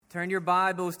Turn your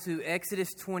Bibles to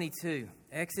Exodus 22.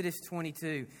 Exodus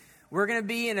 22. We're going to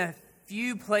be in a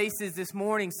few places this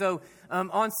morning. So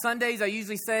on Sundays, I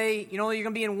usually say, you're going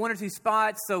to be in one or two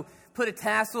spots. So put a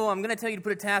tassel. I'm going to tell you to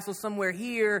put a tassel somewhere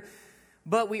here.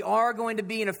 But we are going to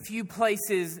be in a few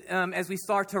places as we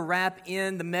start to wrap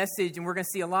in the message. And we're going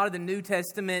to see a lot of the New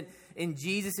Testament in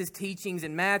Jesus' teachings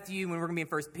in Matthew. And we're going to be in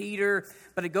 1 Peter.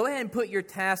 But go ahead and put your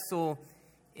tassel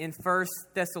in 1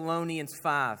 Thessalonians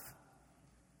 5.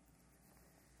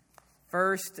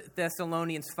 1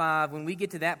 Thessalonians 5. When we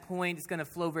get to that point, it's going to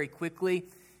flow very quickly.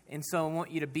 And so I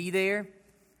want you to be there.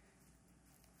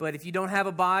 But if you don't have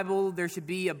a Bible, there should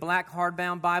be a black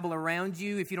hardbound Bible around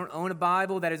you. If you don't own a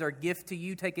Bible, that is our gift to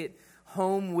you. Take it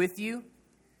home with you.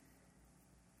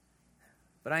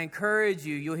 But I encourage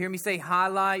you. You'll hear me say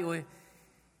highlight. You'll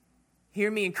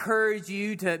hear me encourage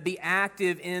you to be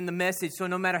active in the message. So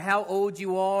no matter how old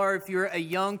you are, if you're a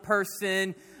young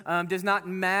person, does not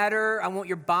matter. I want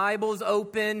your Bibles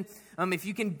open. If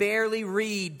you can barely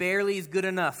read, barely is good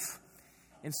enough.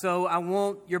 And so I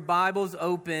want your Bibles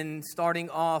open starting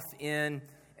off in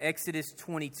Exodus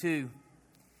 22.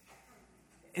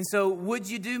 And so would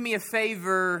you do me a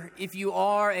favor if you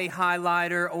are a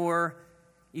highlighter or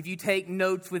if you take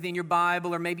notes within your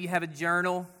Bible or maybe you have a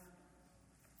journal?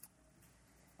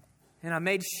 And I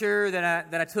made sure that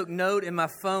I took note in my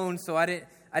phone so I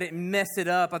didn't mess it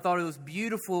up. I thought it was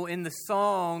beautiful in the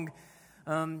song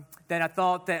that I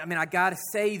thought that, I got to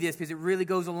say this because it really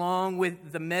goes along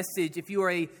with the message. If you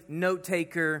are a note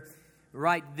taker,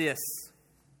 write this.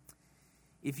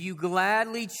 If you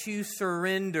gladly choose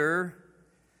surrender,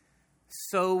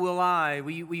 so will I. Will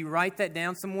you write that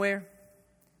down somewhere?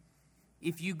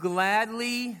 If you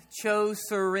gladly chose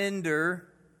surrender,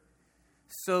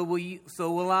 so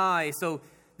will I. So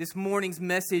this morning's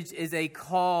message is a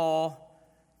call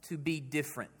to be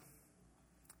different.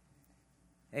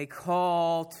 A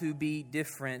call to be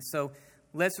different. So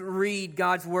let's read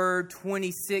God's Word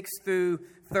 26 through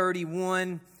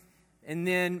 31. And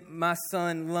then my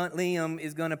son Liam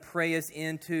is going to pray us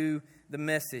into the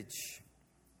message.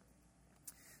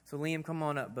 So Liam, come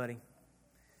on up, buddy.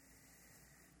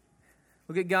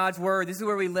 Look at God's Word. This is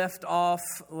where we left off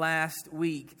last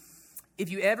week. If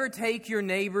you ever take your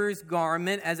neighbor's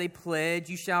garment as a pledge,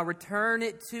 you shall return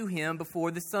it to him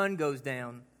before the sun goes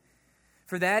down.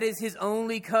 For that is his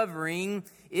only covering.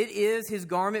 It is his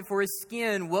garment for his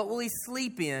skin. What will he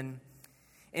sleep in?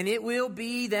 And it will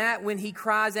be that when he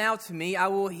cries out to me, I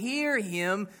will hear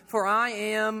him, for I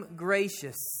am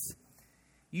gracious.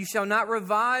 You shall not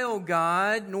revile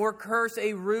God, nor curse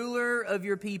a ruler of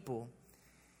your people.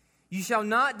 You shall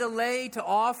not delay to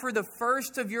offer the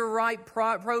first of your ripe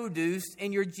produce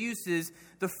and your juices.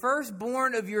 The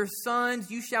firstborn of your sons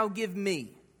you shall give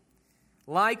me.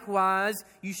 Likewise,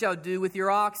 you shall do with your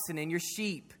oxen and your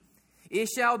sheep. It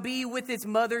shall be with its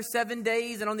mother 7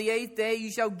 days, and on the 8th day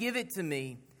you shall give it to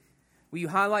me. Will you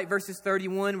highlight verses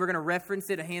 31? We're going to reference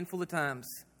it a handful of times.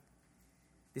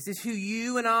 This is who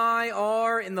you and I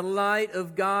are in the light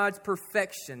of God's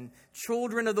perfection,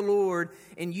 children of the Lord,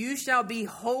 and you shall be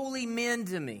holy men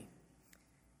to me.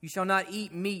 You shall not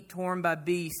eat meat torn by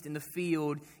beast in the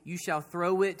field. You shall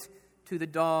throw it to the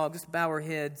dogs. Let's bow our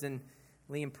heads and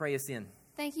Liam, pray us in.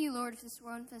 Thank you, Lord, for this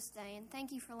wonderful day, and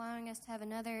thank you for allowing us to have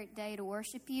another day to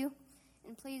worship you.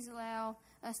 And please allow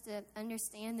us to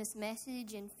understand this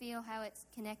message and feel how it's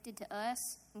connected to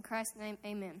us. In Christ's name,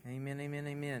 amen. Amen, amen,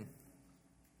 amen.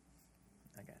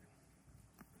 I got it.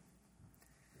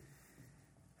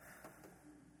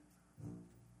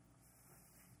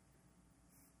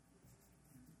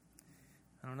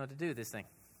 I don't know what to do with this thing.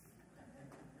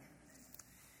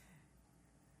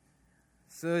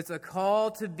 So it's a call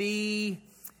to be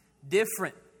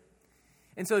different.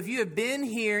 And so if you have been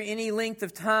here any length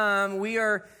of time, we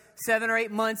are 7 or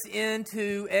 8 months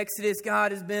into Exodus.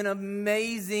 God has been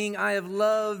amazing. I have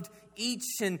loved each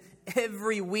and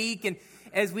every week. And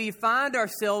as we find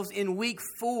ourselves in week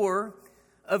 4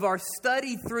 of our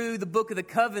study through the book of the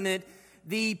covenant,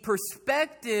 the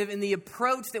perspective and the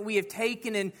approach that we have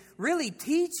taken in really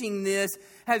teaching this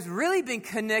has really been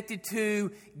connected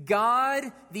to God,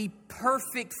 the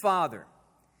perfect Father.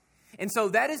 And so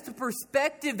that is the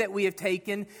perspective that we have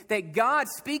taken, that God,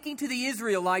 speaking to the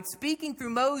Israelites, speaking through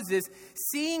Moses,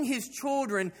 seeing his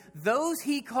children, those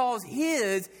he calls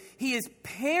his, he is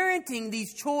parenting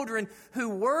these children who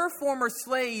were former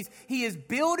slaves. He is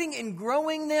building and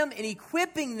growing them and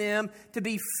equipping them to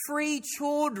be free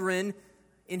children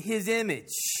in his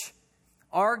image.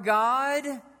 Our God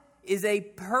is a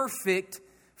perfect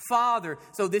Father.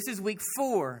 So this is week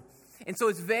 4. And so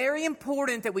it's very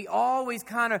important that we always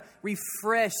kind of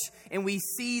refresh and we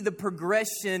see the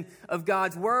progression of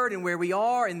God's Word and where we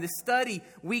are in this study.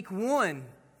 Week 1,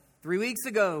 3 weeks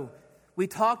ago, we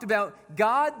talked about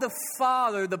God the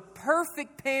Father, the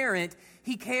perfect parent.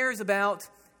 He cares about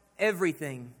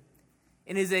everything.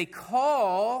 And is a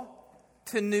call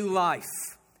to new life.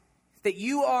 That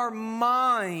you are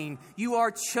mine, you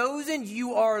are chosen,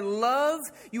 you are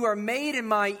loved, you are made in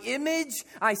my image.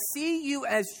 I see you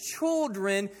as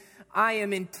children. I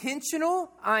am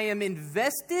intentional, I am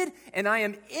invested, and I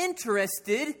am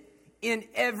interested in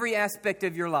every aspect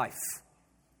of your life.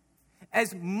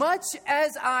 As much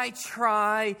as I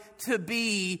try to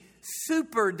be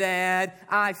super dad,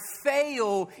 I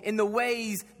fail in the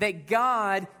ways that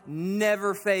God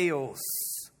never fails.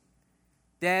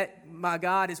 That my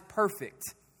God is perfect.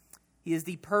 He is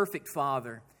the perfect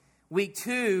Father. Week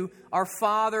 2, our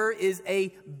Father is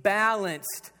a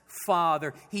balanced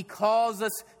Father. He calls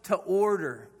us to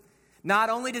order.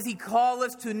 Not only does He call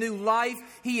us to new life,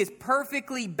 He is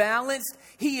perfectly balanced.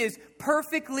 He is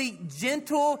perfectly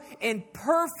gentle and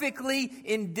perfectly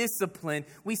in discipline.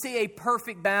 We see a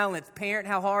perfect balance. Parent,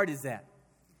 how hard is that?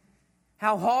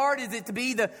 How hard is it to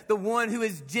be the one who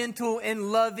is gentle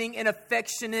and loving and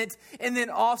affectionate, and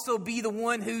then also be the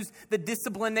one who's the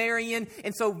disciplinarian?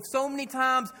 And so many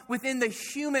times within the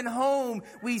human home,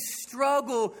 we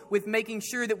struggle with making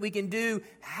sure that we can do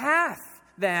half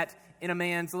that in a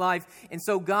man's life. And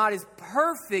so God is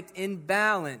perfect in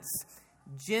balance,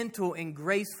 gentle and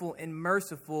graceful and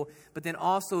merciful, but then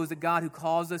also is a God who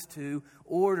calls us to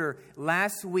order.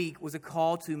 Last week was a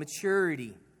call to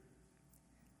maturity.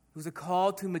 It was a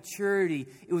call to maturity.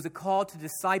 It was a call to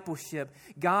discipleship.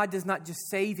 God does not just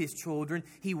save His children.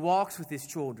 He walks with His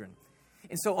children.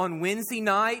 And so on Wednesday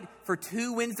night, for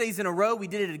 2 Wednesdays in a row, we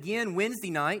did it again Wednesday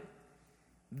night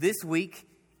this week.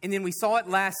 And then we saw it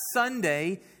last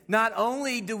Sunday. Not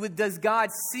only does God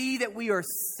see that we are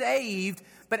saved,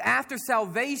 but after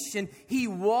salvation, He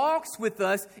walks with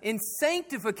us in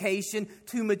sanctification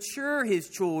to mature His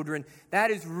children.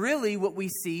 That is really what we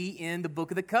see in the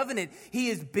Book of the Covenant. He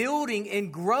is building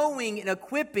and growing and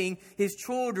equipping His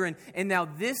children. And now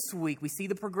this week, we see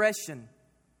the progression.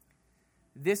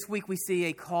 This week, we see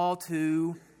a call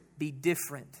to be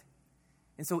different.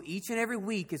 And so each and every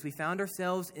week, as we found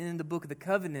ourselves in the Book of the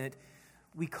Covenant,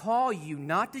 we call you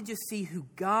not to just see who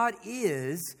God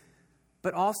is,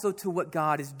 but also to what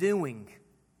God is doing.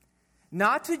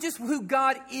 Not to just who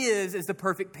God is as the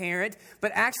perfect parent,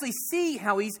 but actually see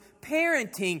how He's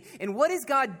parenting. And what is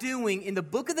God doing in the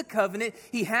Book of the Covenant?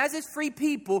 He has His free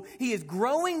people. He is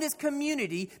growing this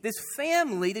community, this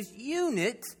family, this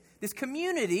unit, this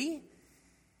community.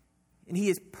 And He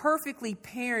is perfectly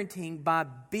parenting by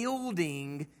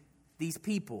building these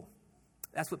people.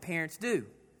 That's what parents do.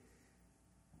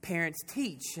 Parents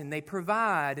teach and they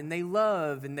provide and they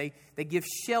love and they give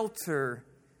shelter.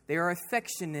 They are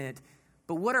affectionate.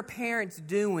 But what are parents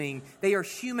doing? They are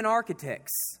human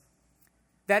architects.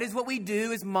 That is what we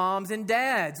do as moms and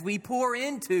dads. We pour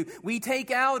into, we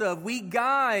take out of, we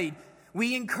guide,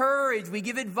 we encourage, we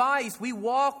give advice, we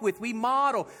walk with, we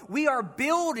model. We are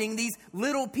building these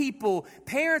little people.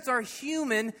 Parents are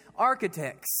human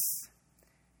architects.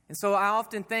 And so I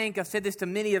often think, I've said this to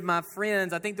many of my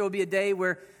friends, I think there will be a day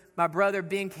where my brother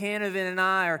Ben Canavan and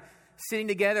I are sitting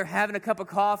together having a cup of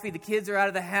coffee. The kids are out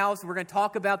of the house. We're going to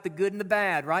talk about the good and the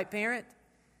bad, right, parent?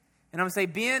 And I'm going to say,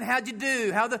 Ben, how'd you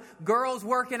do? How the girls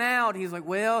working out? He's like,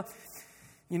 well,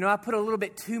 you know, I put a little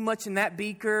bit too much in that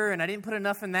beaker, and I didn't put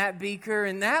enough in that beaker.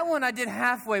 And that one I did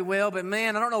halfway well, but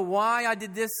man, I don't know why I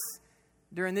did this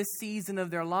during this season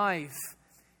of their life.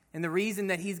 And the reason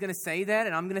that he's going to say that,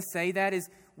 and I'm going to say that, is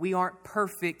we aren't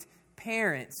perfect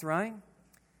parents, right?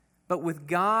 But with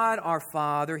God our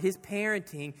Father, His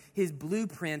parenting, His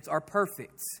blueprints are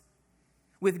perfect.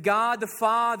 With God the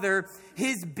Father,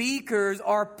 His beakers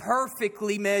are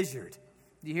perfectly measured.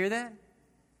 Do you hear that?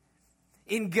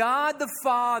 In God the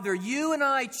Father, you and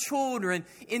I, children,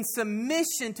 in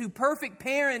submission to perfect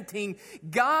parenting,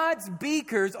 God's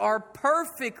beakers are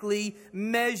perfectly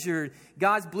measured.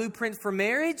 God's blueprint for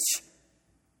marriage,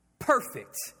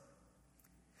 perfect.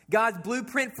 God's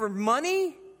blueprint for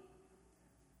money,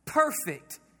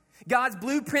 perfect. God's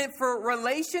blueprint for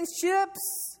relationships,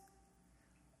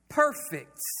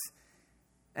 perfect.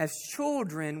 As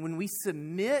children, when we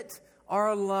submit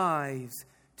our lives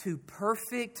to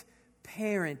perfect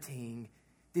parenting,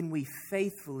 then we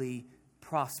faithfully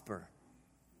prosper.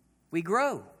 We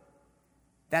grow.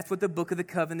 That's what the Book of the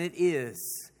Covenant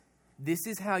is. This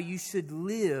is how you should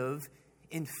live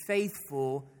in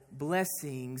faithful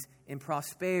blessings and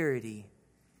prosperity.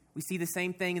 We see the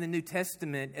same thing in the New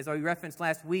Testament, as I referenced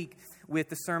last week with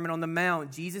the Sermon on the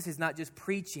Mount. Jesus is not just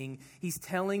preaching, he's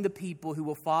telling the people who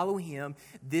will follow him,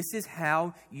 this is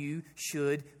how you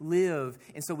should live.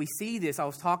 And so we see this. I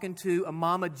was talking to a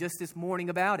mama just this morning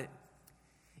about it.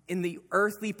 In the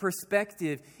earthly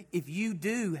perspective, if you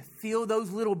do fill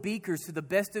those little beakers to the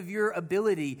best of your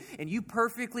ability and you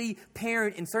perfectly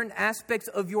parent in certain aspects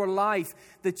of your life,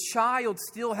 the child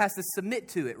still has to submit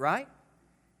to it, right?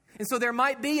 And so there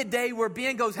might be a day where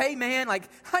Ben goes, hey man, like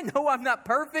I know I'm not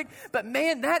perfect, but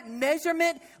man, that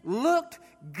measurement looked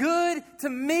good to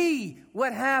me.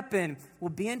 What happened? Well,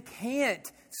 Ben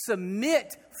can't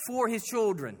submit for his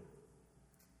children.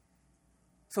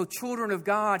 So children of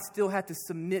God still have to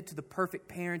submit to the perfect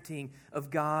parenting of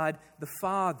God the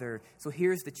Father. So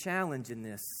here's the challenge in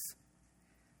this.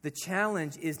 The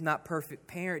challenge is not perfect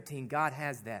parenting. God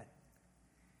has that.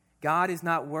 God is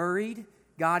not worried.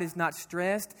 God is not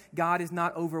stressed. God is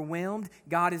not overwhelmed.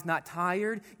 God is not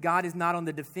tired. God is not on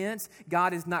the defense.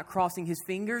 God is not crossing his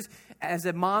fingers. As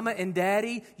a mama and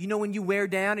daddy, you know when you wear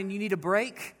down and you need a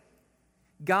break?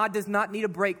 God does not need a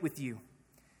break with you.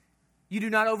 You do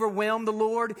not overwhelm the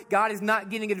Lord. God is not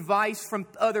getting advice from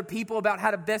other people about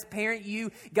how to best parent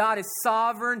you. God is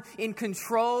sovereign, in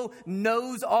control,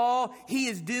 knows all. He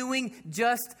is doing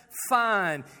just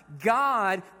fine.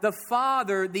 God, the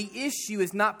Father, the issue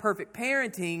is not perfect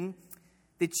parenting.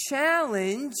 The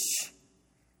challenge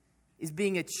is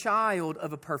being a child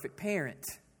of a perfect parent.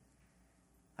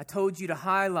 I told you to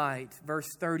highlight verse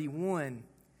 31.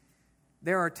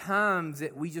 There are times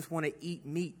that we just want to eat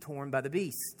meat torn by the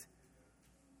beast.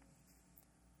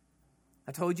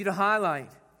 I told you to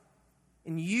highlight,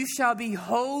 and you shall be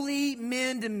holy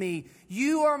men to me.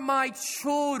 You are my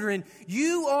children.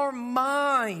 You are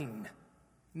mine,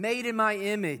 made in my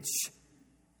image,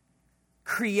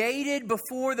 created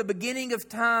before the beginning of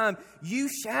time. You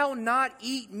shall not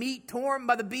eat meat torn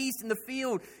by the beast in the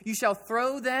field. You shall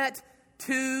throw that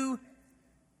to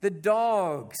the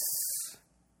dogs.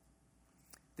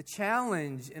 The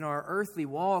challenge in our earthly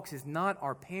walks is not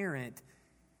our parent.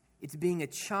 It's being a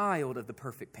child of the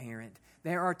perfect parent.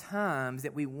 There are times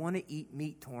that we want to eat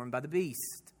meat torn by the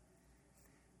beast.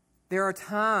 There are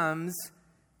times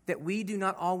that we do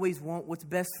not always want what's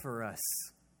best for us,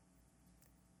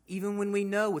 even when we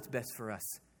know what's best for us.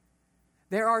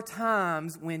 There are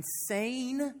times when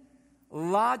sane,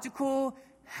 logical,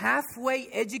 halfway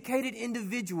educated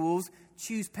individuals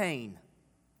choose pain.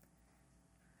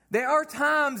 There are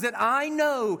times that I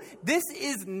know this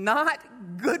is not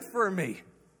good for me.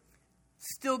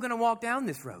 Still going to walk down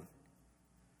this road.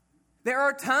 There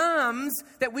are times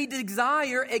that we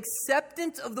desire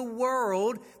acceptance of the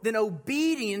world than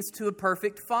obedience to a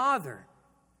perfect Father.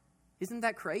 Isn't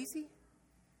that crazy?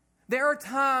 There are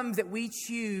times that we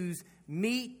choose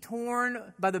meat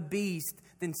torn by the beast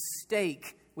than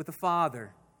steak with the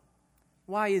Father.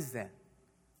 Why is that?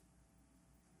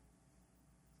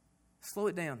 Slow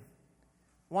it down.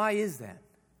 Why is that?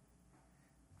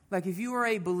 Like if you are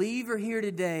a believer here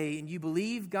today and you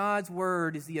believe God's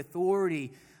word is the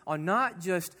authority on not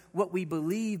just what we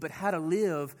believe but how to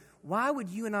live, why would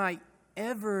you and I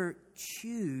ever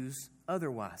choose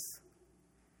otherwise?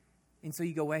 And so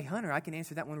you go, hey, Hunter, I can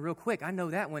answer that one real quick. I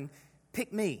know that one.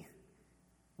 Pick me.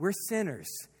 We're sinners.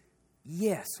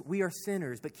 Yes, we are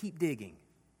sinners, but keep digging.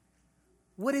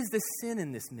 What is the sin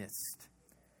in this midst?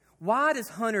 Why does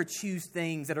Hunter choose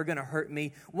things that are going to hurt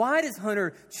me? Why does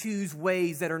Hunter choose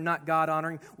ways that are not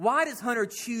God-honoring? Why does Hunter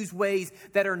choose ways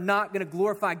that are not going to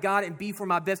glorify God and be for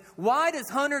my best? Why does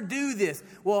Hunter do this?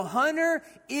 Well, Hunter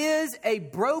is a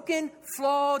broken,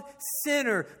 flawed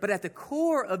sinner. But at the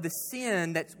core of the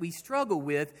sin that we struggle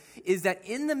with is that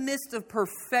in the midst of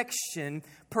perfection,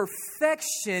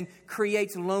 perfection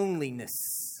creates loneliness.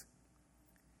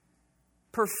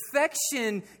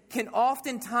 Perfection can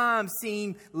oftentimes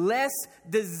seem less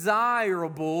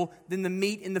desirable than the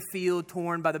meat in the field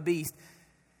torn by the beast.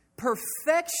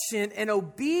 Perfection and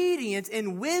obedience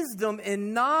and wisdom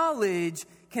and knowledge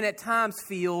can at times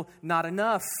feel not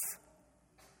enough.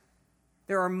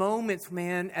 There are moments,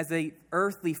 man, as an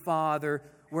earthly father,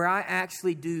 where I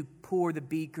actually do pour the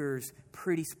beakers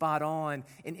pretty spot on.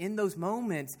 And in those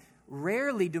moments,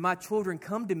 rarely do my children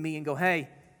come to me and go, hey,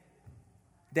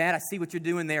 Dad, I see what you're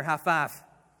doing there. High five.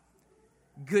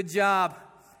 Good job.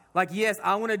 Like, yes,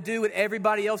 I want to do what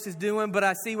everybody else is doing, but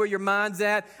I see where your mind's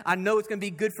at. I know it's going to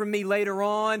be good for me later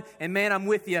on. And man, I'm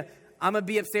with you. I'm going to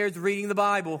be upstairs reading the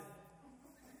Bible.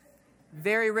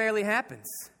 Very rarely happens.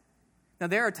 Now,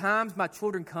 there are times my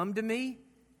children come to me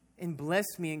and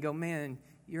bless me and go, man,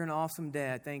 you're an awesome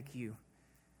dad. Thank you.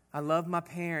 I love my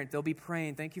parent. They'll be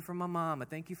praying. Thank you for my mama.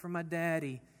 Thank you for my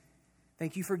daddy.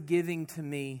 Thank you for giving to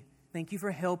me. Thank you for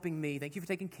helping me. Thank you for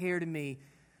taking care of me.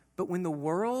 But when the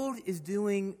world is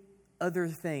doing other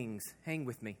things, hang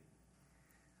with me.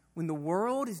 When the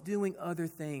world is doing other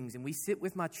things and we sit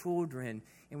with my children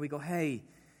and we go, hey,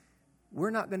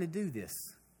 we're not going to do this.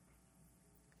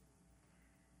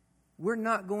 We're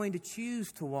not going to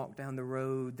choose to walk down the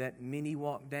road that many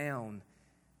walk down.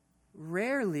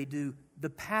 Rarely do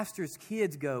the pastor's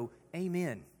kids go,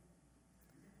 amen.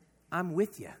 I'm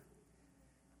with you.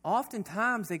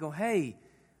 Oftentimes they go, hey,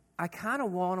 I kind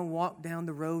of want to walk down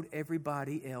the road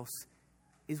everybody else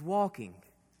is walking.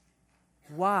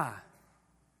 Why?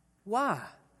 Why?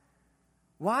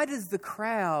 Why does the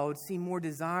crowd seem more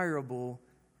desirable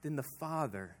than the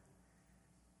Father?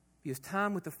 Because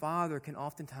time with the Father can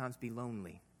oftentimes be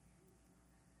lonely.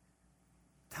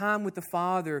 Time with the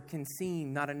Father can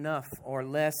seem not enough or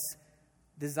less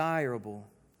desirable.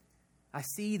 I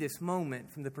see this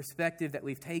moment from the perspective that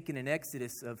we've taken in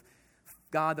Exodus of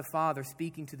God the Father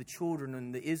speaking to the children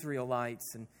and the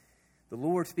Israelites and the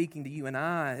Lord speaking to you and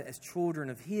I as children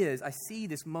of His. I see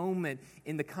this moment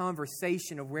in the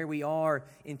conversation of where we are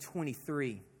in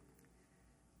 23.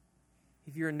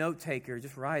 If you're a note taker,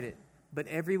 just write it. But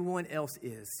everyone else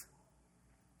is.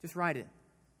 Just write it.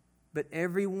 But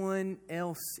everyone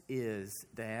else is,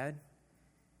 Dad.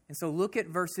 And so look at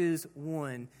verses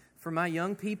 1. For my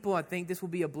young people, I think this will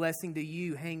be a blessing to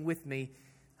you. Hang with me.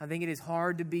 I think it is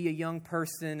hard to be a young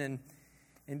person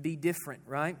and be different,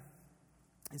 right?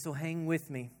 And so hang with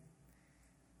me.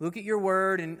 Look at your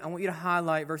word, and I want you to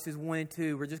highlight verses 1 and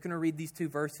 2. We're just going to read these two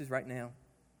verses right now.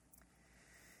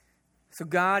 So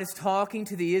God is talking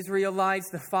to the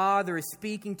Israelites. The Father is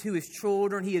speaking to His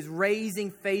children. He is raising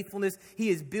faithfulness. He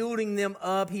is building them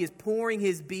up. He is pouring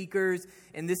His beakers.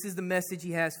 And this is the message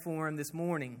He has for them this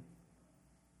morning.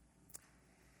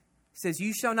 It says,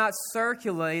 you shall not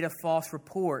circulate a false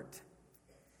report.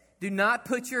 Do not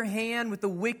put your hand with the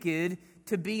wicked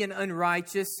to be an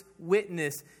unrighteous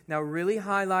witness. Now really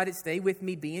highlight it. Stay with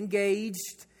me. Be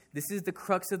engaged. This is the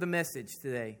crux of the message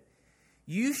today.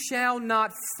 You shall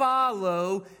not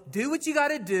follow, do what you got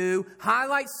to do,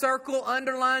 highlight, circle,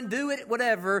 underline, do it,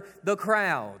 whatever, the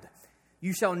crowd.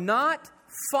 You shall not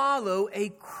follow a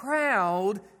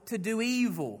crowd to do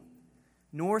evil,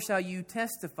 nor shall you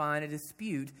testify in a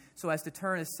dispute so as to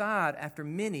turn aside after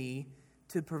many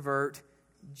to pervert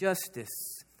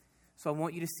justice. So I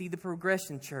want you to see the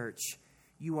progression, church.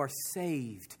 You are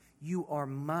saved. You are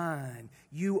mine.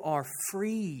 You are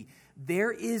free.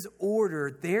 There is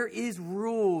order. There is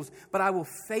rules. But I will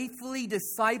faithfully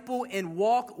disciple and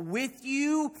walk with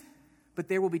you. But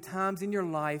there will be times in your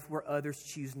life where others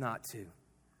choose not to.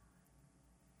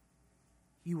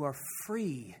 You are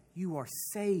free. You are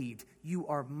saved. You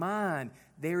are mine.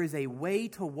 There is a way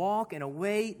to walk and a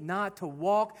way not to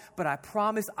walk. But I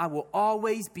promise I will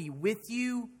always be with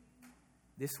you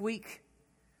this week.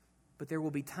 But there will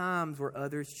be times where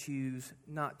others choose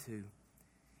not to.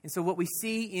 And so what we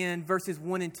see in verses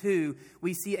 1 and 2,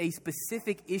 we see a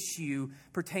specific issue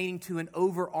pertaining to an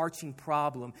overarching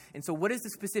problem. And so what is the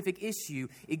specific issue?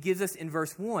 It gives us in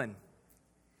verse 1.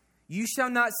 You shall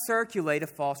not circulate a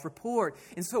false report.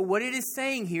 And so what it is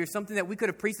saying here, something that we could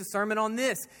have preached a sermon on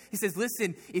this. He says,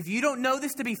 listen, if you don't know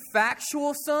this to be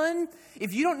factual, son,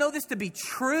 if you don't know this to be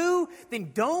true,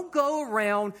 then don't go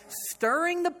around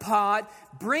stirring the pot,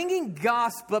 bringing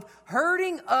gossip,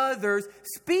 hurting others,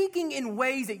 speaking in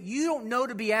ways that you don't know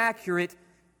to be accurate.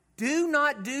 Do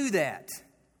not do that.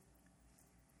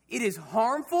 It is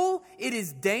harmful. It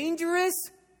is dangerous.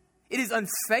 It is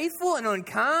unfaithful and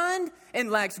unkind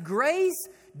and lacks grace.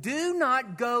 Do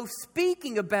not go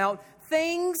speaking about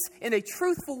things in a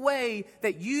truthful way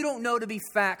that you don't know to be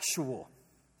factual.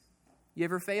 You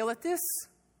ever fail at this?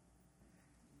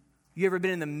 You ever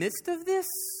been in the midst of this?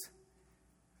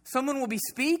 Someone will be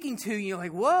speaking to you,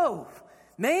 like, whoa,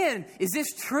 man, is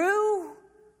this true?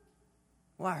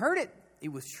 Well, I heard it.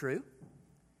 It was true.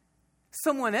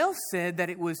 Someone else said that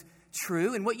it was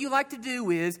true. And what you like to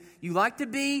do is you like to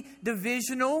be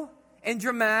divisional and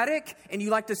dramatic, and you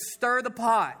like to stir the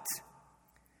pot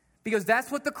because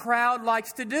that's what the crowd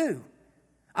likes to do.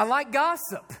 I like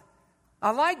gossip.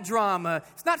 I like drama.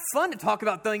 It's not fun to talk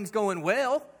about things going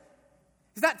well.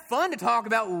 It's not fun to talk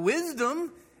about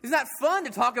wisdom. It's not fun to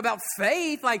talk about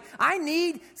faith. Like, I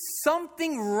need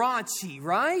something raunchy,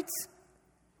 right?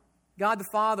 God the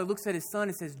Father looks at His Son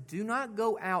and says, do not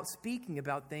go out speaking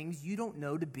about things you don't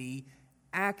know to be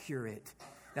accurate.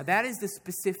 Now, that is the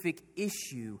specific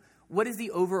issue. What is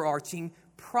the overarching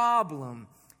problem?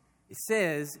 It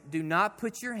says, do not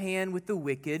put your hand with the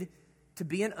wicked to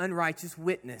be an unrighteous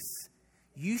witness.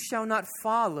 You shall not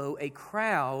follow a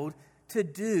crowd to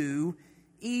do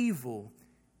evil.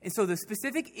 And so the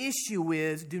specific issue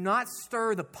is, do not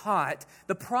stir the pot.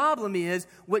 The problem is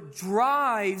what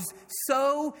drives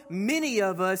so many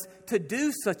of us to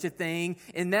do such a thing,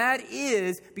 and that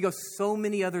is because so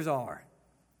many others are.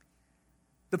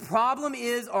 The problem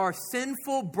is our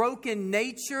sinful, broken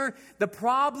nature. The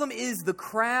problem is the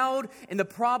crowd, and the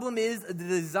problem is the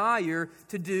desire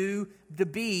to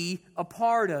be a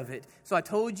part of it. So I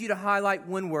told you to highlight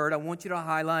one word. I want you to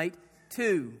highlight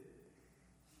two.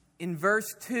 In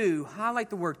verse 2,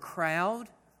 highlight the word crowd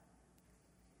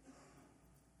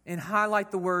and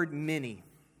highlight the word many.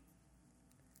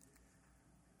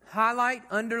 Highlight,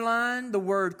 underline the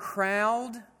word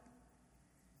crowd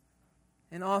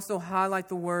and also highlight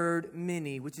the word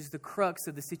many, which is the crux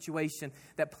of the situation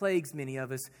that plagues many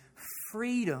of us.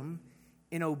 Freedom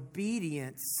in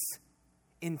obedience,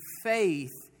 in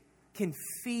faith, can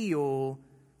feel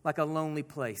like a lonely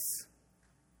place.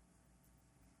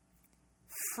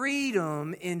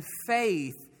 Freedom in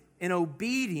faith, in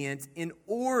obedience, in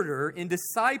order, in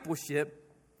discipleship,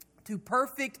 to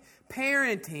perfect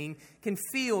parenting can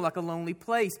feel like a lonely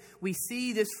place. We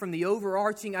see this from the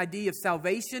overarching idea of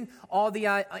salvation,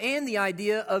 and the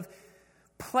idea of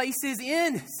places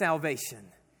in salvation.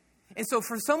 And so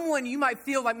for someone, you might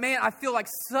feel like, man, I feel like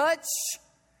such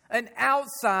an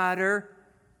outsider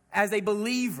as a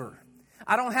believer.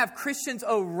 I don't have Christians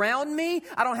around me.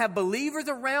 I don't have believers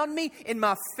around me. In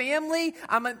my family,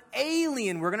 I'm an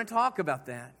alien. We're going to talk about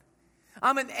that.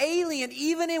 I'm an alien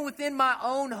even within my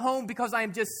own home because I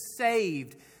am just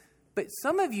saved. But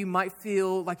some of you might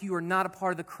feel like you are not a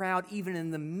part of the crowd even in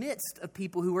the midst of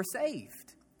people who are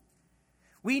saved.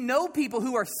 We know people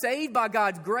who are saved by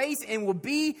God's grace and will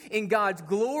be in God's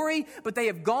glory, but they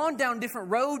have gone down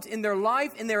different roads in their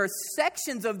life, and there are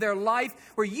sections of their life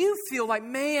where you feel like,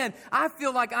 man, I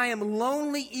feel like I am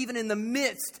lonely even in the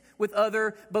midst with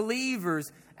other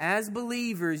believers. As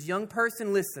believers, young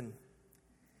person, listen.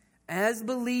 As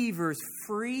believers,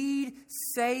 freed,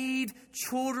 saved,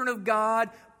 children of God,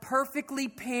 perfectly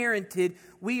parented,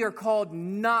 we are called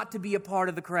not to be a part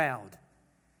of the crowd.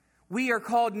 We are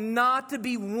called not to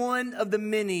be one of the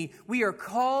many. We are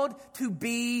called to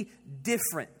be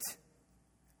different.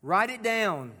 Write it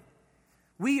down.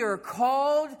 We are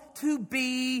called to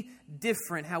be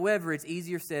different. However, it's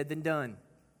easier said than done.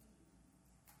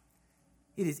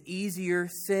 It is easier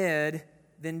said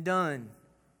than done.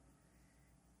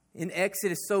 In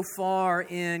Exodus, so far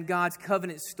in God's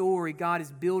covenant story, God is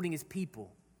building His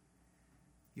people.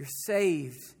 You're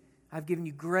saved. I've given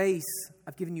you grace.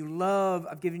 I've given you love.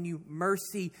 I've given you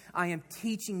mercy. I am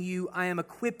teaching you. I am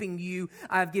equipping you.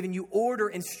 I have given you order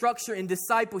and structure and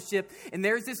discipleship. And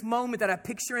there's this moment that I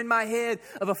picture in my head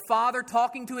of a father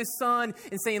talking to his son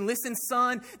and saying, listen,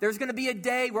 son, there's going to be a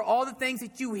day where all the things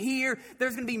that you hear,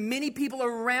 there's going to be many people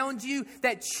around you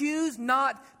that choose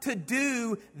not to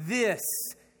do this.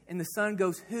 And the son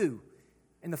goes, who?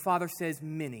 And the father says,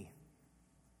 many.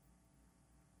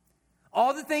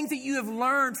 All the things that you have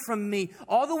learned from me,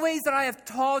 all the ways that I have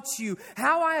taught you,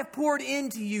 how I have poured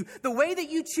into you, the way that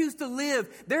you choose to live,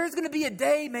 there's going to be a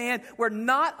day, man, where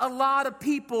not a lot of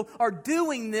people are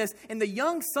doing this. And the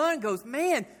young son goes,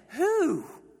 man, who?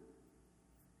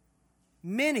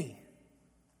 Many.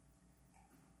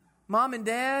 Mom and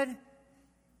Dad,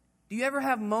 do you ever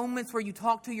have moments where you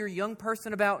talk to your young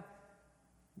person about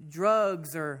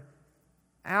drugs or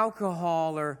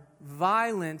alcohol or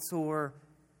violence or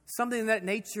something of that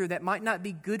nature that might not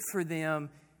be good for them,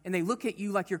 and they look at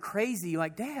you like you're crazy,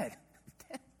 like, Dad,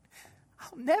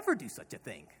 I'll never do such a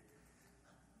thing.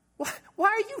 Why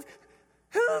are you,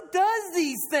 who does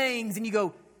these things? And you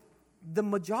go, the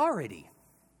majority.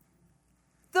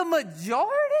 The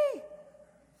majority?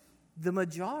 The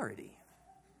majority.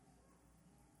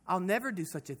 I'll never do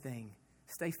such a thing.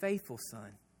 Stay faithful,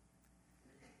 son.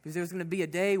 Because there's going to be a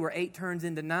day where 8 turns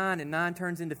into 9, and 9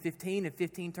 turns into 15, and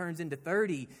 15 turns into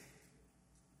 30.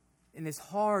 And it's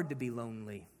hard to be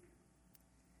lonely.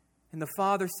 And the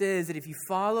Father says that if you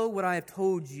follow what I have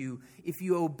told you, if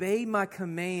you obey my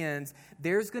commands,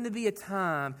 there's going to be a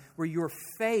time where your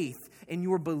faith and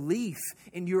your belief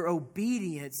and your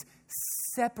obedience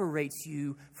separates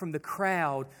you from the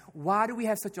crowd. Why do we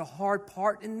have such a hard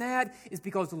part in that? It's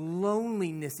because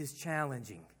loneliness is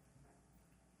challenging.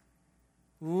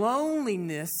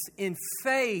 Loneliness in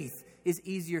faith is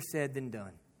easier said than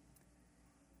done.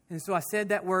 And so I said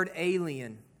that word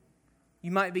alien.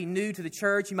 You might be new to the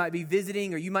church, you might be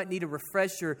visiting, or you might need a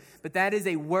refresher, but that is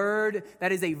a word,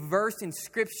 that is a verse in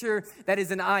Scripture, that is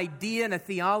an idea and a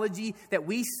theology that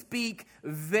we speak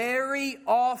very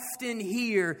often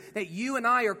here, that you and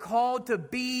I are called to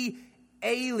be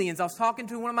aliens. I was talking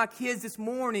to one of my kids this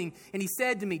morning, and he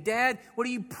said to me, Dad, what are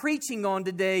you preaching on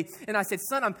today? And I said,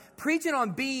 son, I'm preaching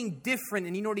on being different.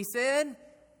 And you know what he said?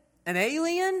 An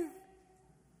alien?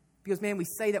 Because, man, we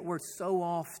say that word so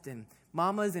often.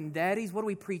 Mamas and daddies, what do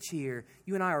we preach here?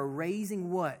 You and I are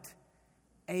raising what?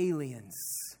 Aliens.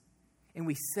 And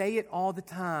we say it all the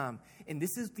time. And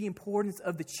this is the importance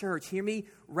of the church. Hear me?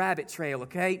 Rabbit trail,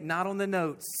 okay? Not on the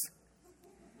notes.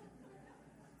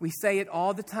 We say it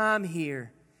all the time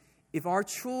here. If our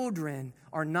children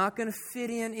are not going to fit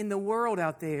in the world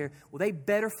out there, well, they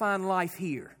better find life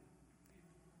here.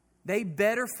 They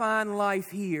better find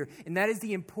life here. And that is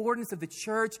the importance of the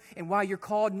church and why you're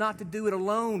called not to do it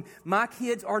alone. My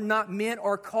kids are not meant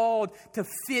or called to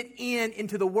fit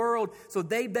into the world. So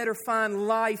they better find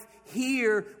life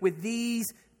here with these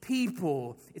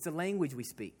people. It's a language we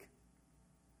speak.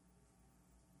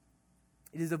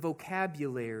 It is a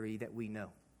vocabulary that we know.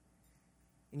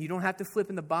 And you don't have to flip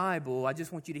in the Bible. I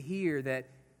just want you to hear that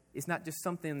it's not just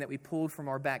something that we pulled from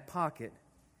our back pocket.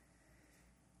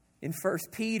 In 1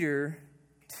 Peter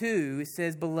 2, it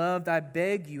says, Beloved, I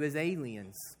beg you as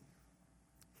aliens.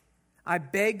 I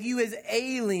beg you as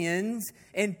aliens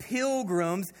and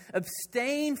pilgrims,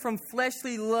 abstain from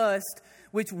fleshly lust,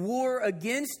 which war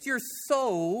against your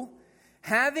soul,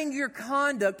 having your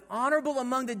conduct honorable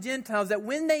among the Gentiles, that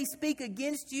when they speak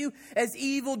against you as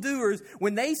evildoers,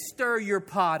 when they stir your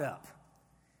pot up,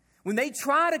 when they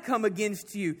try to come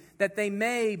against you, that they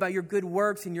may, by your good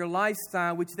works and your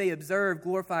lifestyle, which they observe,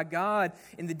 glorify God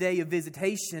in the day of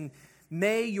visitation.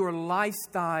 May your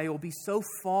lifestyle be so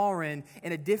foreign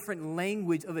and a different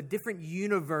language of a different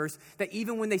universe that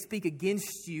even when they speak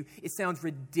against you, it sounds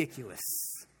ridiculous.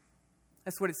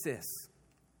 That's what it says.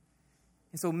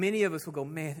 And so many of us will go,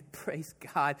 man, praise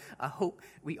God. I hope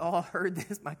we all heard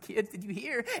this. My kids, did you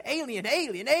hear? Alien,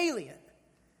 alien, alien.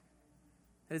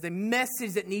 That is a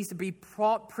message that needs to be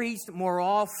preached more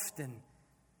often.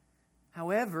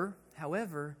 However,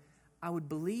 I would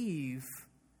believe,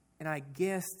 and I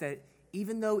guess that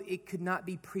even though it could not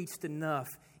be preached enough,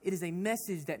 it is a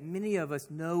message that many of us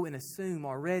know and assume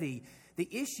already. The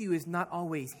issue is not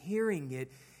always hearing it.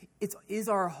 Is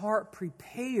our heart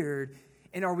prepared,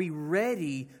 and are we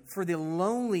ready for the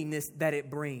loneliness that it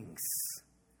brings?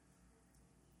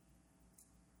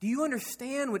 Do you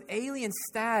understand what alien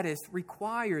status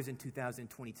requires in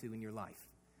 2022 in your life?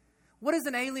 What does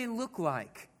an alien look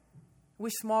like? I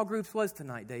wish small groups was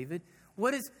tonight, David.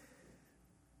 What does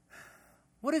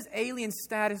alien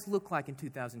status look like in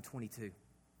 2022?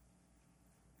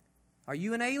 Are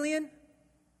you an alien?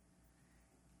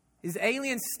 Is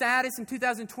alien status in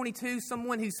 2022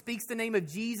 someone who speaks the name of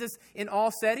Jesus in all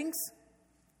settings?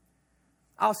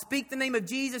 I'll speak the name of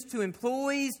Jesus to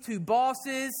employees, to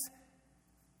bosses,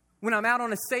 when I'm out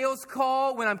on a sales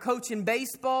call, when I'm coaching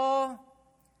baseball,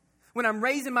 when I'm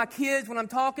raising my kids, when I'm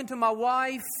talking to my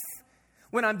wife,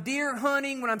 when I'm deer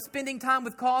hunting, when I'm spending time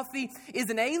with coffee. Is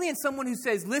an alien someone who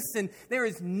says, listen, there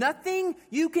is nothing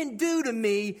you can do to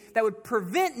me that would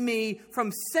prevent me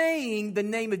from saying the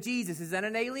name of Jesus? Is that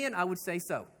an alien? I would say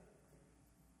so.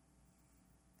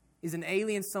 Is an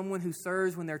alien someone who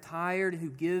serves when they're tired, who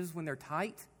gives when they're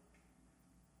tight?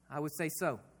 I would say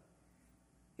so.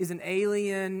 Is an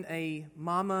alien a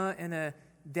mama and a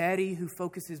daddy who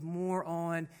focuses more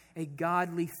on a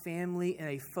godly family and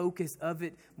a focus of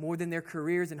it more than their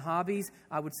careers and hobbies?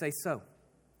 I would say so.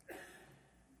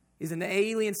 Is an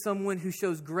alien someone who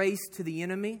shows grace to the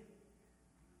enemy,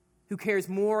 who cares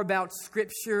more about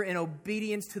Scripture and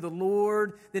obedience to the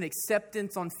Lord than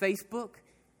acceptance on Facebook?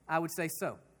 I would say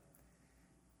so.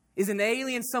 Is an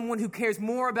alien someone who cares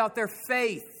more about their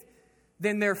faith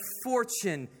than their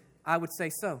fortune? I would say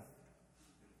so.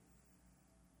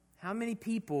 How many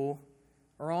people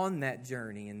are on that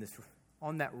journey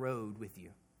on that road with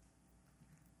you?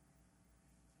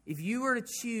 If you were to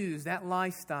choose that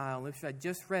lifestyle, which I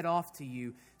just read off to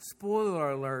you, spoiler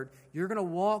alert, you're going to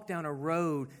walk down a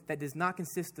road that does not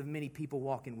consist of many people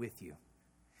walking with you.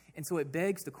 And so it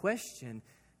begs the question,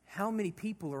 how many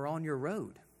people are on your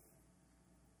road?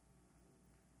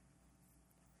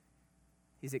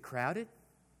 Is it crowded?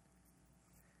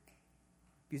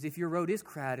 Because if your road is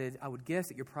crowded, I would guess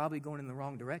that you're probably going in the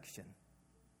wrong direction.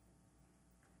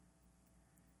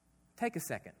 Take a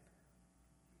second.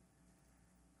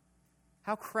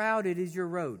 How crowded is your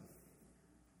road?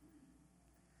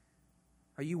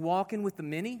 Are you walking with the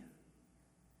many?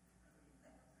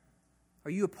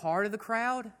 Are you a part of the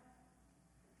crowd?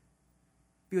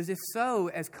 Because if so,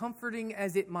 as comforting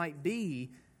as it might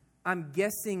be, I'm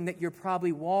guessing that you're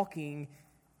probably walking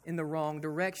in the wrong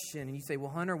direction. And you say, well,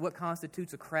 Hunter, what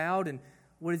constitutes a crowd and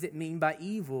what does it mean by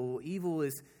evil? Evil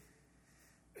is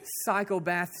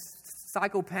psychopath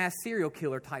serial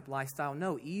killer type lifestyle.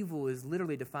 No, evil is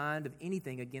literally defined of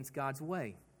anything against God's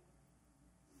way.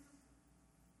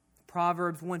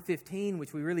 Proverbs 1:15,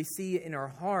 which we really see in our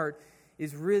heart,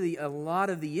 is really a lot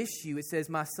of the issue. It says,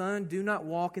 "My son, do not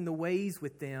walk in the ways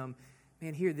with them."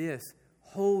 Man, hear this.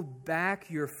 Hold back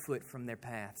your foot from their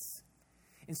paths.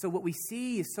 And so what we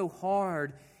see is so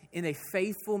hard in a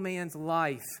faithful man's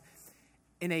life,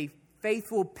 in a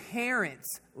faithful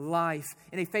parent's life,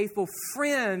 in a faithful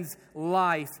friend's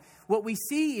life. What we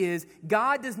see is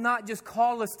God does not just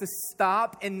call us to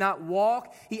stop and not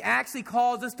walk. He actually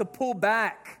calls us to pull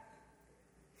back.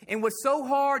 And what's so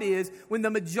hard is when the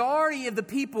majority of the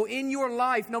people in your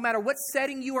life, no matter what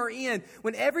setting you are in,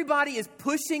 when everybody is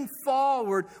pushing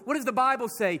forward, what does the Bible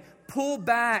say? Pull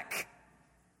back.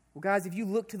 Well, guys, if you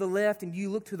look to the left and you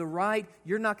look to the right,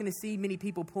 you're not going to see many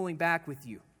people pulling back with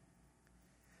you.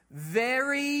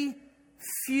 Very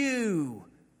few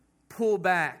pull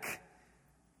back.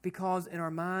 Because in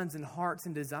our minds and hearts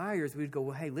and desires, we'd go,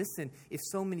 well, hey, listen, if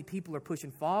so many people are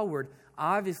pushing forward,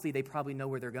 obviously they probably know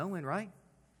where they're going, right?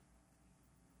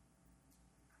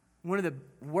 One of the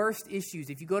worst issues,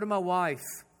 if you go to my wife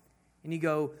and you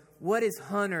go, what is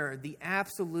Hunter the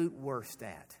absolute worst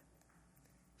at?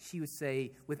 She would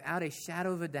say, without a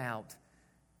shadow of a doubt,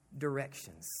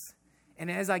 directions. And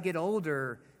as I get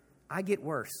older, I get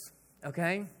worse,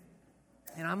 okay?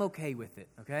 And I'm okay with it,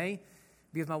 okay?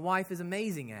 Because my wife is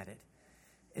amazing at it.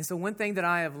 And so one thing that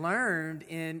I have learned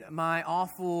in my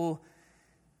awful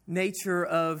nature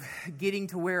of getting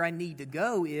to where I need to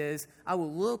go is I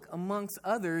will look amongst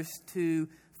others to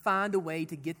find a way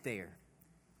to get there.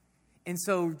 And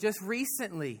so just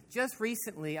recently,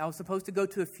 I was supposed to go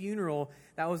to a funeral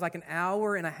that was like an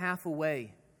hour and a half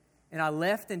away. And I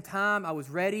left in time. I was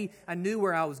ready. I knew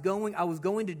where I was going. I was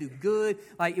going to do good.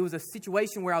 Like it was a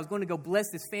situation where I was going to go bless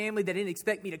this family that didn't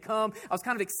expect me to come. I was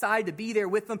kind of excited to be there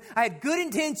with them. I had good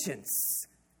intentions,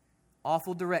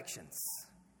 awful directions.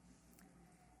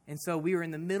 And so we were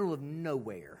in the middle of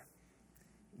nowhere.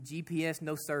 GPS,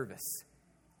 no service.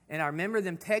 And I remember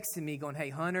them texting me going, hey,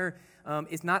 Hunter,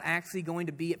 it's not actually going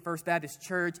to be at First Baptist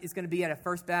Church. It's going to be at a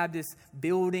First Baptist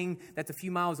building that's a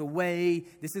few miles away.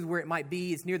 This is where it might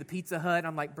be. It's near the Pizza Hut.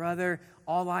 I'm like, brother,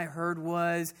 all I heard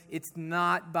was it's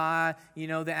not by,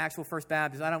 the actual First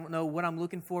Baptist. I don't know what I'm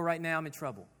looking for right now. I'm in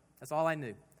trouble. That's all I knew.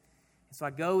 And so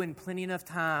I go in plenty enough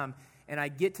time, and I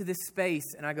get to this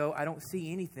space, and I go, I don't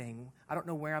see anything. I don't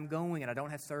know where I'm going, and I don't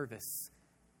have service.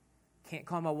 Can't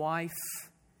call my wife.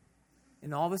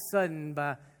 And all of a sudden,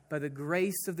 by the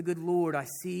grace of the good Lord, I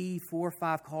see 4 or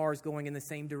 5 cars going in the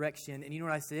same direction. And you know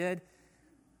what I said?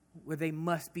 Well, they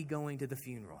must be going to the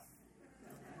funeral.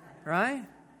 Right?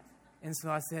 And so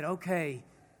I said, okay,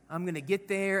 I'm going to get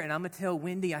there, and I'm going to tell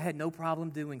Wendy I had no problem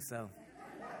doing so.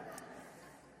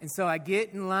 And so I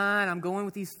get in line. I'm going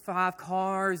with these 5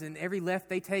 cars, and every left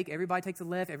they take, everybody takes a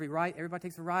left. Every right, everybody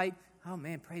takes a right. Oh,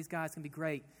 man, praise God, it's going to be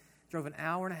great. Drove an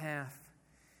hour and a half.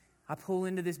 I pull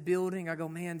into this building. I go,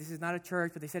 man, this is not a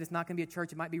church, but they said it's not going to be a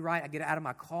church. It might be right. I get out of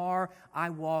my car. I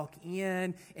walk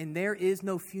in, and there is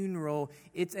no funeral.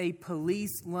 It's a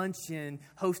police luncheon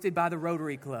hosted by the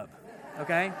Rotary Club,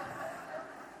 okay?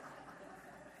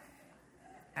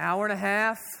 Hour and a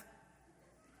half,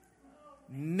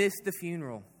 missed the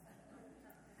funeral.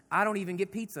 I don't even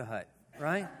get Pizza Hut,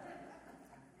 right?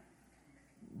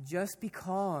 Just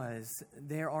because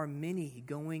there are many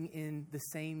going in the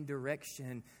same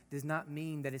direction does not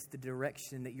mean that it's the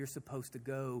direction that you're supposed to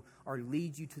go or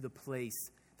lead you to the place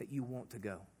that you want to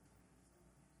go.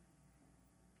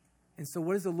 And so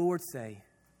what does the Lord say?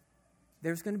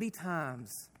 There's going to be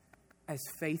times as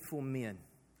faithful men,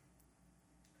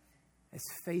 as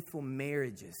faithful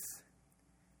marriages,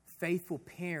 faithful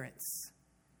parents,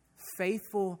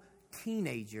 faithful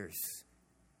teenagers,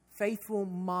 faithful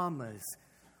mamas,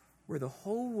 where the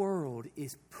whole world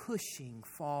is pushing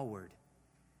forward.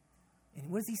 And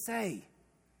what does he say?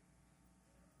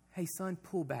 Hey, son,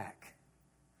 pull back.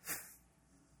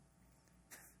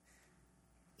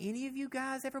 Any of you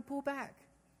guys ever pull back?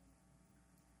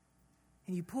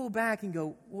 And you pull back and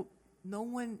go, well, no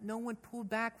one pulled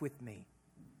back with me.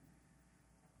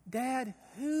 Dad,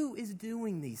 who is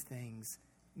doing these things?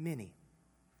 Many.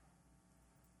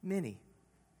 Many.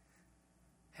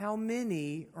 How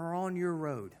many are on your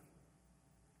road?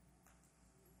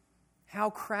 How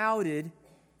crowded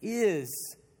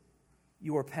is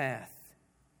your path?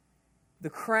 The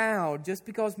crowd, just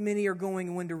because many are going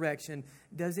in one direction,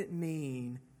 doesn't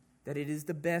mean that it is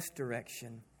the best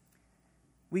direction.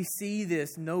 We see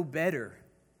this no better,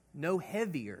 no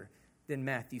heavier than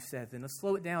Matthew 7. Let's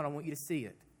slow it down. I want you to see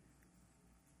it.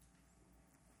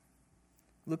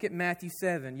 Look at Matthew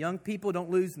 7. Young people, don't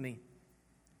lose me.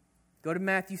 Go to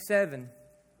Matthew 7.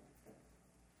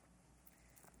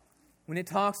 When it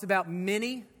talks about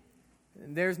many,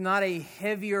 there's not a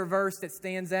heavier verse that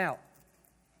stands out.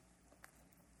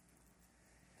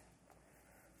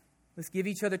 Let's give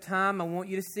each other time. I want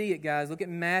you to see it, guys. Look at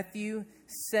Matthew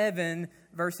 7,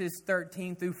 verses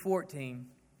 13 through 14.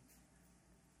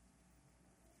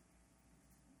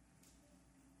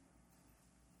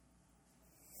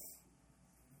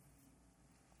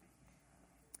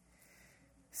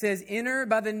 It says, enter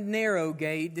by the narrow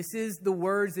gate. This is the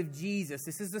words of Jesus.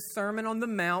 This is the Sermon on the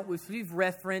Mount, which we've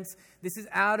referenced. This is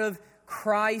out of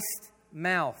Christ's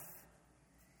mouth.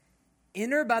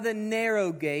 Enter by the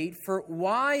narrow gate, for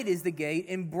wide is the gate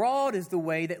and broad is the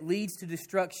way that leads to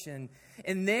destruction.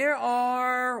 And there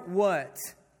are what?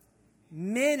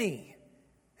 Many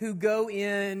who go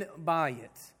in by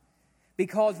it.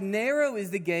 Because narrow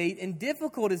is the gate and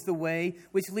difficult is the way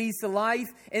which leads to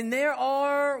life. And there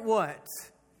are what?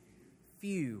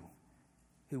 Few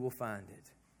who will find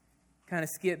it. Kind of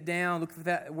skip down, look for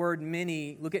that word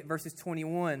many. Look at verses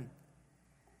 21.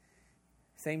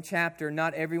 Same chapter.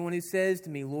 Not everyone who says to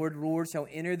me, Lord, Lord, shall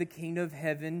enter the kingdom of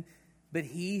heaven, but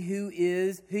he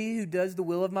who does the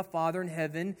will of my Father in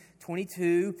heaven.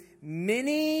 22.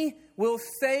 Many will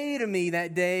say to me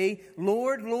that day,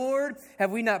 Lord, Lord,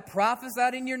 have we not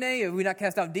prophesied in your name? Have we not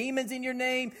cast out demons in your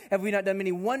name? Have we not done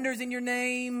many wonders in your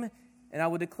name? And I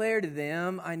will declare to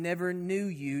them, I never knew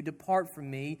you. Depart from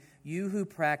me, you who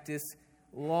practice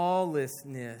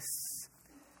lawlessness.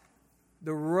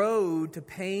 The road to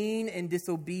pain and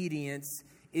disobedience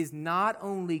is not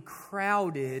only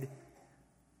crowded,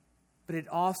 but it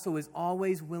also is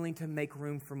always willing to make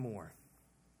room for more.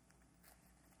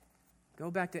 Go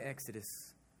back to Exodus.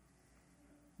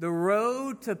 The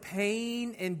road to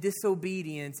pain and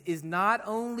disobedience is not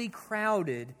only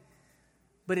crowded,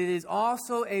 but it is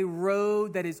also a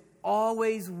road that is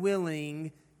always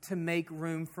willing to make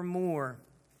room for more.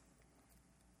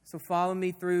 So follow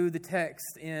me through the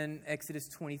text in Exodus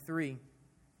 23.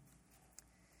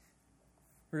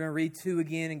 We're going to read 2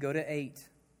 again and go to 8.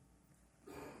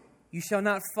 You shall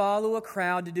not follow a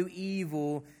crowd to do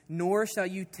evil, nor shall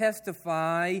you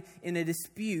testify in a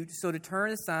dispute, so to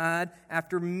turn aside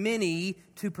after many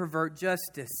to pervert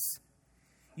justice.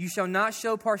 You shall not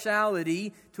show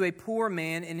partiality to a poor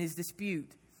man in his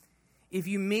dispute. If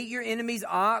you meet your enemy's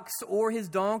ox or his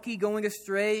donkey going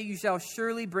astray, you shall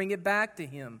surely bring it back to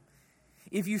him.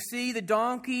 If you see the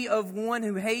donkey of one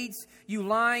who hates you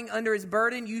lying under his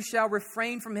burden, you shall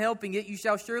refrain from helping it. You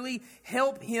shall surely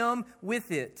help him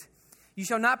with it. You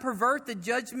shall not pervert the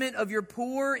judgment of your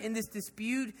poor in this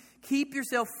dispute. Keep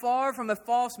yourself far from a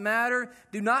false matter.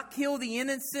 Do not kill the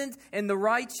innocent and the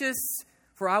righteous,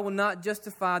 for I will not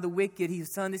justify the wicked. He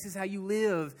says, son, this is how you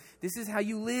live. This is how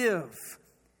you live.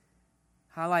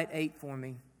 Highlight 8 for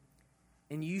me.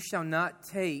 And you shall not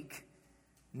take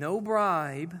no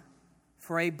bribe,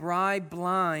 for a bribe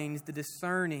blinds the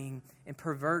discerning and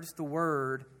perverts the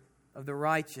word of the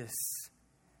righteous.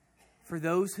 For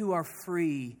those who are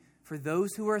free, for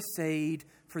those who are saved,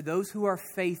 for those who are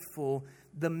faithful,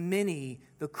 the many,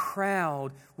 the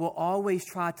crowd, will always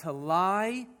try to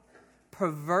lie,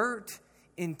 pervert,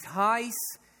 entice,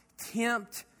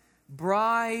 tempt,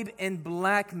 bribe, and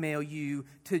blackmail you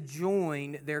to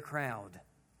join their crowd.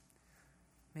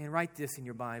 Man, write this in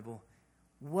your Bible.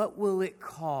 What will it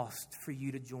cost for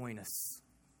you to join us?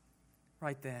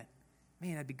 Write that.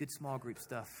 Man, that'd be good small group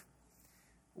stuff.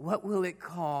 What will it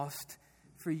cost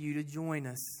for you to join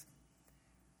us?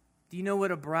 Do you know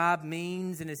what a bribe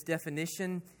means in its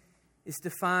definition? It's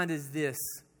defined as this.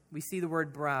 We see the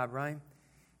word bribe, right?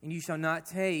 And you shall not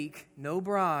take no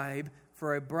bribe,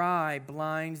 for a bribe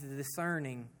blinds the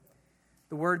discerning.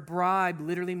 The word bribe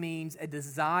literally means a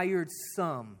desired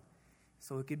sum.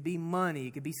 So it could be money,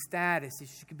 it could be status, it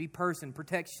could be person,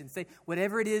 protection, say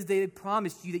whatever it is they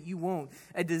promised you that you want.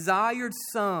 A desired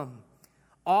sum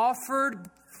offered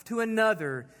to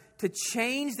another to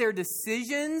change their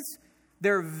decisions,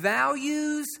 their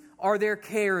values, or their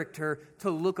character to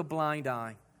look a blind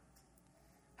eye.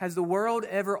 Has the world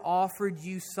ever offered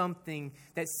you something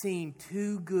that seemed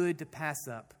too good to pass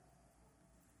up?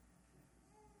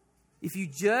 If you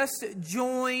just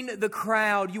join the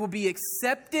crowd, you will be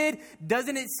accepted.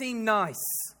 Doesn't it seem nice?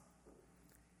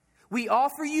 We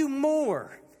offer you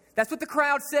more. That's what the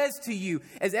crowd says to you.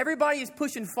 As everybody is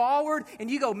pushing forward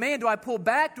and you go, man, do I pull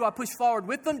back? Do I push forward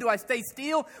with them? Do I stay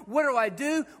still? What do I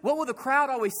do? What will the crowd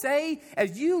always say?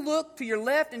 As you look to your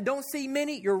left and don't see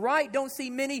many, your right, don't see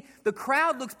many, the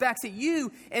crowd looks back at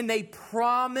you and they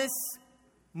promise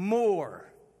more.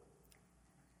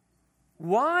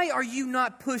 Why are you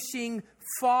not pushing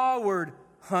forward,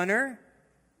 Hunter.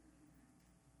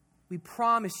 We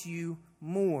promise you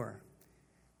more.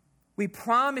 We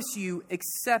promise you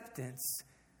acceptance.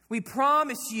 We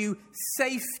promise you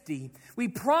safety. We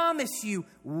promise you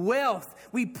wealth.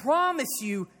 We promise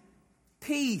you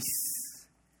peace.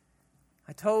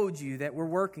 I told you that we're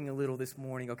working a little this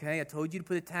morning, okay? I told you to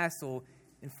put a tassel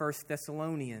in 1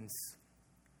 Thessalonians.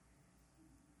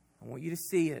 I want you to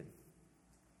see it.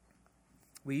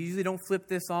 We usually don't flip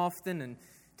this often and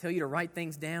tell you to write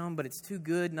things down, but it's too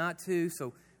good not to,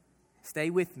 so stay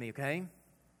with me, okay?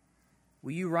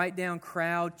 Will you write down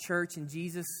crowd, church, and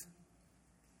Jesus?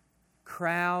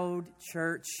 Crowd,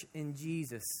 church, and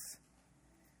Jesus.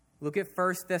 Look at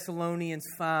 1 Thessalonians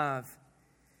 5.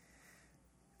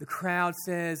 The crowd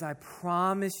says, I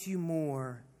promise you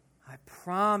more. I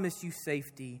promise you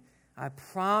safety. I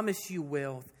promise you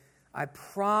wealth. I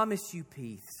promise you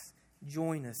peace.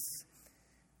 Join us.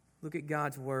 Look at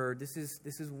God's word. This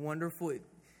is wonderful.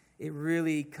 It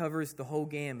really covers the whole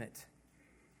gamut.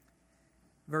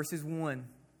 Verses 1.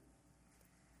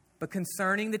 But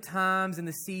concerning the times and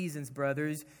the seasons,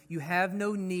 brothers, you have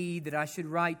no need that I should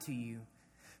write to you.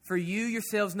 For you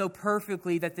yourselves know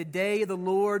perfectly that the day of the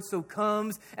Lord so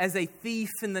comes as a thief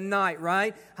in the night,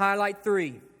 right? Highlight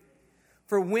 3.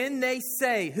 For when they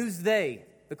say, who's they?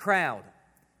 The crowd.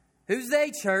 Who's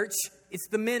they, church? It's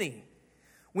the many.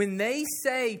 When they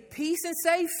say peace and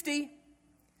safety,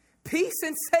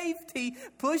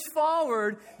 push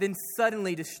forward, then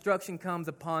suddenly destruction comes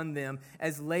upon them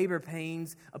as labor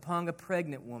pains upon a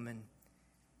pregnant woman,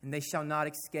 and they shall not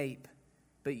escape.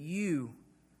 But you,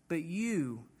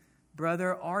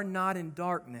 brother, are not in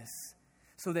darkness,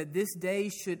 so that this day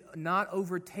should not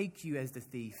overtake you as the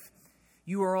thief.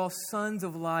 You are all sons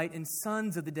of light and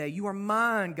sons of the day. You are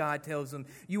mine, God tells them.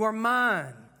 You are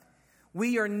mine.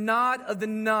 We are not of the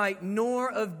night, nor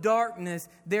of darkness.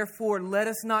 Therefore, let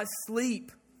us not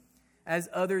sleep as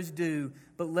others do,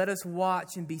 but let us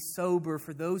watch and be sober.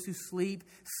 For those who sleep,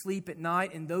 sleep at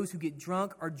night, and those who get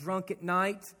drunk are drunk at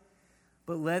night.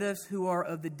 But let us who are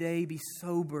of the day be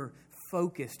sober,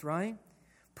 focused, right?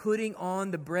 Putting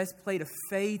on the breastplate of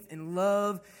faith and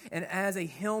love, and as a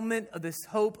helmet of this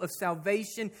hope of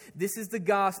salvation, this is the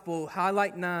gospel.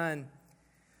 Highlight 9.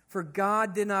 For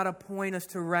God did not appoint us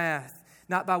to wrath,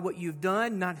 not by what you've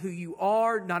done, not who you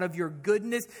are, not of your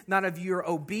goodness, not of your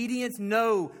obedience.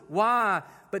 No. Why?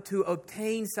 But to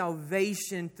obtain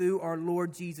salvation through our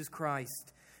Lord Jesus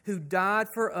Christ, who died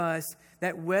for us,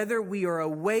 that whether we are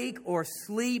awake or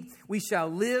asleep, we shall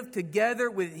live together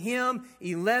with Him.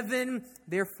 11.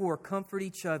 Therefore, comfort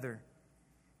each other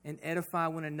and edify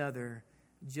one another,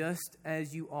 just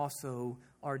as you also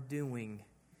are doing.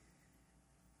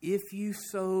 If you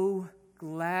so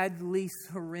gladly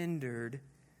surrendered,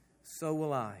 so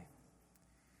will I.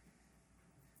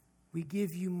 We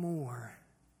give you more.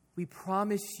 We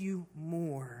promise you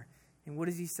more. And what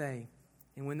does he say?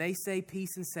 And when they say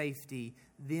peace and safety,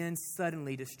 then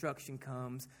suddenly destruction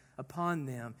comes upon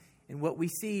them. And what we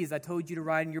see is, I told you to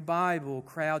write in your Bible,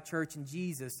 crowd, church, and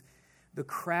Jesus. The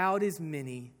crowd is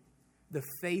many, the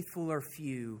faithful are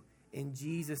few, and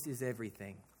Jesus is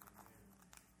everything.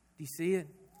 Do you see it?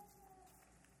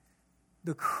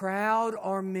 The crowd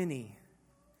are many.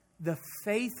 The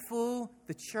faithful,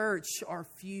 the church, are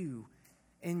few.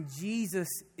 And Jesus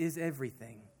is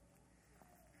everything.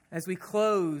 As we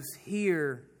close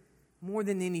here, more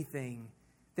than anything,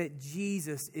 that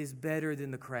Jesus is better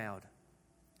than the crowd.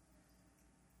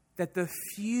 That the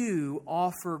few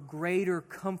offer greater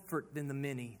comfort than the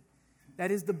many. That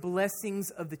is the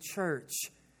blessings of the church.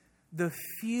 The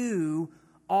few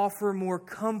offer more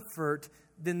comfort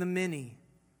than the many.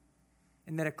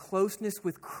 And that a closeness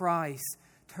with Christ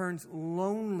turns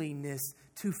loneliness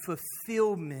to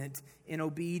fulfillment in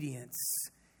obedience.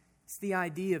 It's the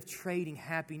idea of trading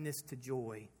happiness to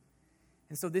joy.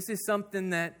 And so this is something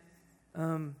that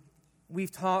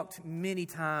we've talked many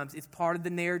times. It's part of the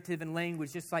narrative and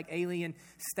language, just like alien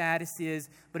status is,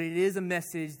 but it is a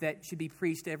message that should be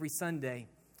preached every Sunday.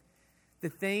 The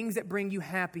things that bring you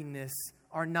happiness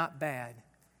are not bad.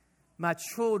 My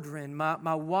children,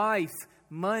 my wife,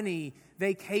 money,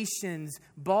 vacations,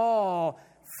 ball,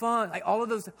 fun, like all of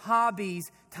those hobbies,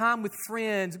 time with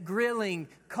friends, grilling,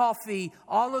 coffee,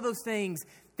 all of those things,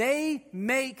 they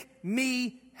make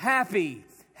me happy.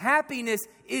 Happiness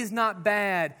is not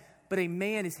bad, but a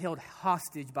man is held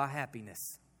hostage by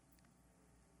happiness.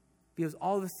 Because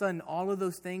all of a sudden, all of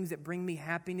those things that bring me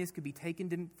happiness could be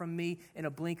taken from me in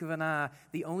a blink of an eye.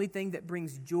 The only thing that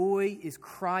brings joy is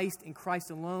Christ and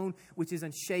Christ alone, which is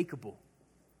unshakable.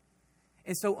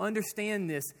 And so understand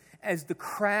this, as the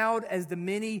crowd, as the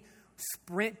many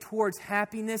sprint towards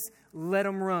happiness, let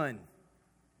them run.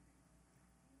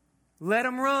 Let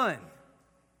them run.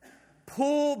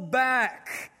 Pull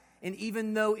back. And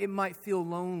even though it might feel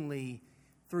lonely,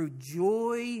 through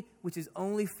joy, which is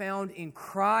only found in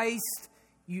Christ,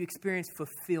 you experience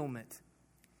fulfillment.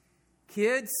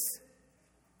 Kids,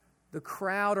 the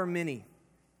crowd are many.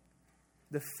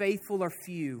 The faithful are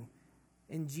few.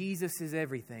 And Jesus is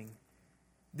everything.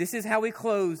 This is how we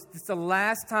close. This is the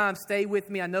last time. Stay with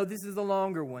me. I know this is the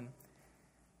longer one.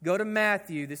 Go to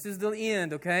Matthew. This is the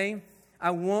end, okay?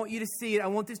 I want you to see it. I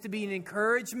want this to be an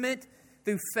encouragement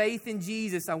through faith in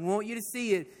Jesus. I want you to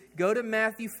see it. Go to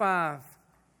Matthew 5.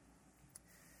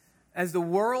 As the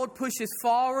world pushes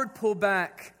forward, pull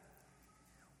back.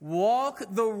 Walk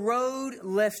the road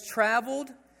less traveled.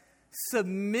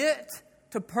 Submit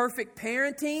to perfect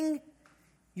parenting.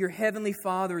 Your heavenly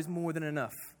Father is more than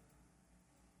enough.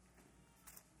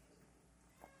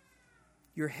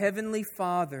 Your heavenly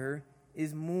Father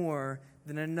is more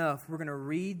than enough. We're going to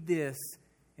read this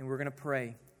and we're going to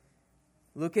pray.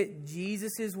 Look at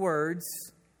Jesus' words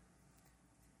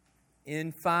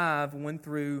in 5, 1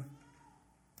 through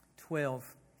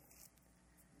 12.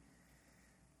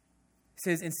 It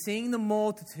says, "And seeing the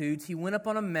multitudes, he went up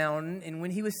on a mountain, and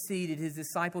when he was seated, his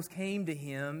disciples came to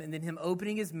him, and then him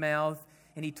opening his mouth,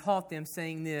 and he taught them,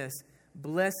 saying this,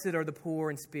 Blessed are the poor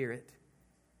in spirit,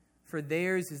 for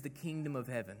theirs is the kingdom of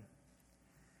heaven.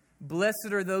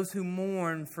 Blessed are those who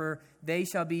mourn, for they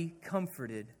shall be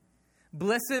comforted.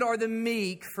 Blessed are the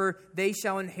meek, for they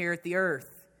shall inherit the earth.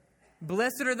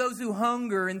 Blessed are those who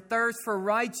hunger and thirst for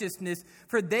righteousness,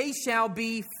 for they shall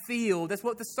be filled." That's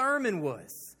what the sermon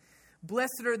was.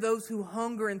 Blessed are those who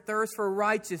hunger and thirst for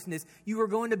righteousness. You are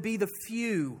going to be the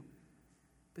few,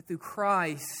 but through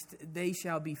Christ they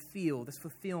shall be filled. That's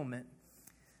fulfillment.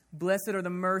 Blessed are the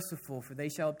merciful, for they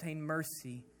shall obtain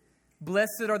mercy.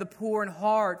 Blessed are the poor in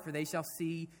heart, for they shall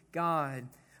see God.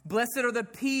 Blessed are the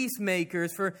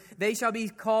peacemakers, for they shall be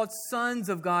called sons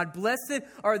of God. Blessed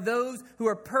are those who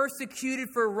are persecuted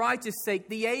for righteous sake,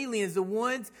 the aliens, the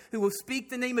ones who will speak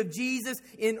the name of Jesus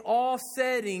in all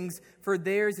settings, for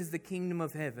theirs is the kingdom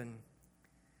of heaven.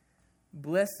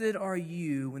 Blessed are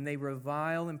you when they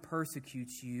revile and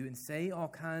persecute you and say all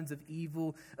kinds of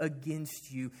evil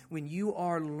against you, when you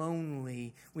are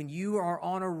lonely, when you are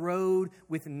on a road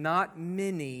with not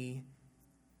many,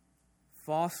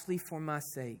 falsely for my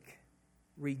sake.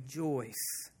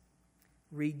 Rejoice,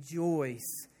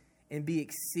 rejoice, and be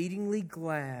exceedingly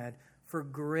glad, for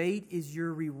great is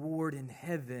your reward in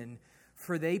heaven,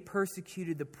 for they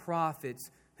persecuted the prophets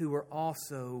who were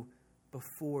also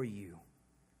before you.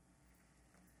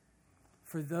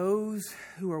 For those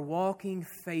who are walking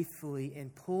faithfully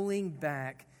and pulling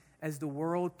back as the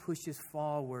world pushes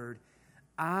forward,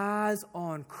 eyes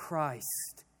on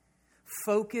Christ,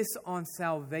 focus on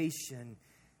salvation,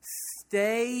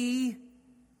 stay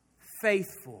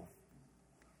faithful.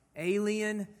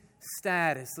 Alien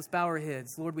status. Let's bow our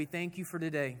heads. Lord, we thank you for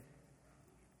today.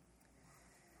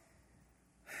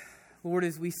 Lord,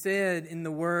 as we said in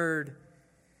the word,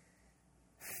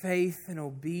 faith and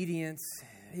obedience,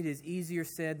 it is easier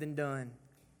said than done.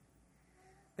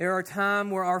 There are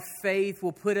times where our faith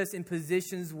will put us in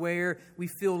positions where we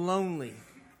feel lonely.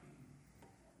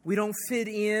 We don't fit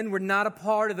in. We're not a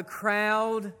part of the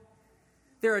crowd.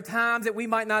 There are times that we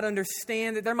might not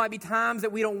understand, that there might be times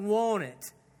that we don't want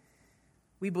it.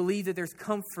 We believe that there's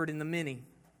comfort in the many.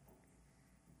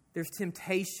 There's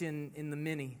temptation in the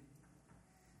many.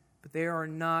 But there are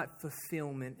not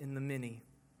fulfillment in the many.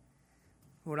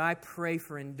 Lord, I pray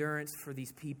for endurance for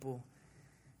these people.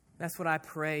 That's what I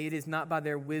pray. It is not by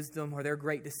their wisdom or their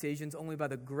great decisions, only by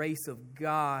the grace of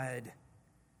God.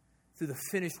 Through the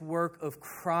finished work of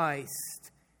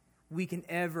Christ, we can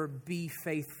ever be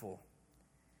faithful.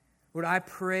 Lord, I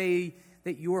pray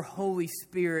that your Holy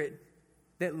Spirit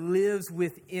that lives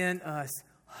within us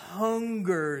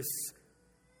hungers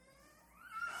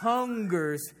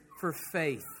for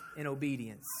faith and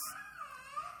obedience.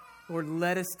 Lord,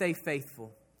 let us stay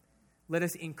faithful. Let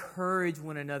us encourage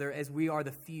one another as we are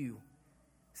the few.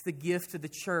 It's the gift of the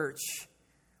church.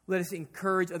 Let us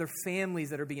encourage other families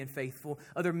that are being faithful,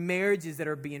 other marriages that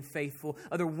are being faithful,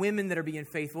 other women that are being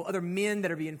faithful, other men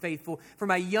that are being faithful. For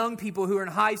my young people who are in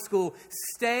high school,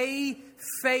 stay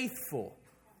faithful.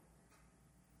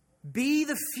 Be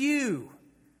the few.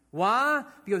 Why?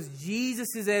 Because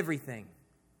Jesus is everything.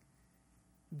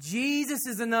 Jesus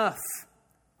is enough.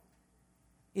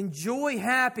 Enjoy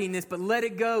happiness, but let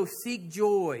it go. Seek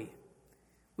joy,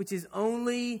 which is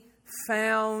only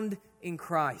found in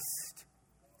Christ.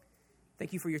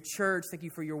 Thank you for your church. Thank you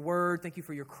for your word. Thank you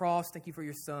for your cross. Thank you for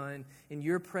your Son. In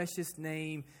your precious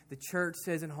name, the church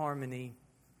says in harmony,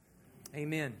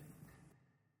 amen.